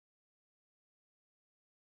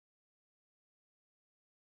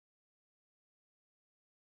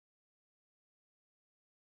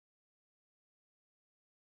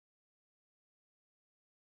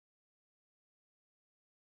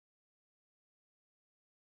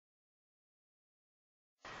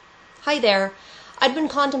Hi there. I'd been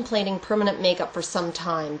contemplating permanent makeup for some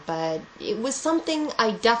time, but it was something I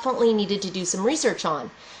definitely needed to do some research on.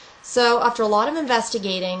 So after a lot of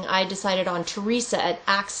investigating, I decided on Theresa at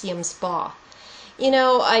Axiom Spa.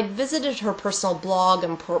 I'd visited her personal blog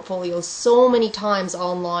and portfolio so many times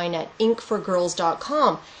online at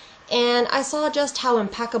inkforgirls.com, and I saw just how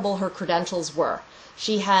impeccable her credentials were.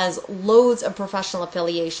 She has loads of professional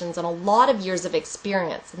affiliations and a lot of years of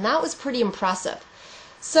experience, and that was pretty impressive.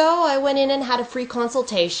 So I went in and had a free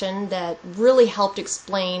consultation that really helped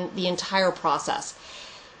explain the entire process.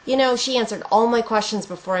 She answered all my questions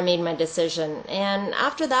before I made my decision, and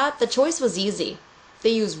after that, the choice was easy.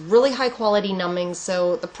 They use really high quality numbing,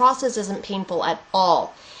 so the process isn't painful at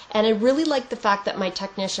all. And I really liked the fact that my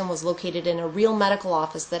technician was located in a real medical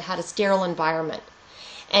office that had a sterile environment.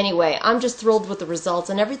 Anyway, I'm just thrilled with the results,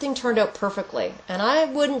 and everything turned out perfectly. And I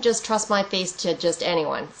wouldn't just trust my face to just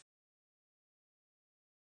anyone.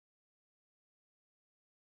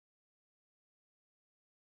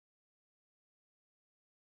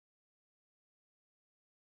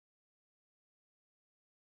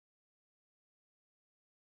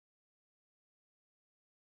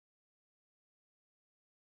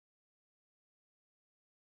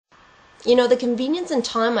 The convenience and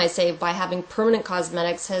time I save by having permanent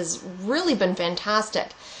cosmetics has really been fantastic.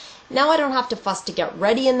 Now I don't have to fuss to get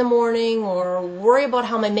ready in the morning or worry about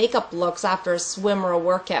how my makeup looks after a swim or a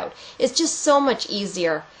workout. It's just so much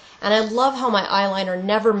easier. And I love how my eyeliner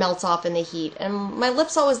never melts off in the heat, and my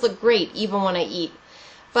lips always look great even when I eat.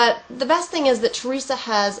 But the best thing is that Theresa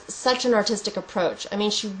has such an artistic approach. I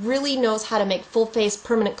mean, she really knows how to make full-face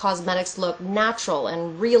permanent cosmetics look natural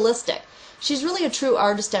and realistic. She's really a true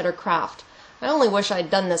artist at her craft. I only wish I'd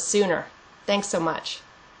done this sooner. Thanks so much.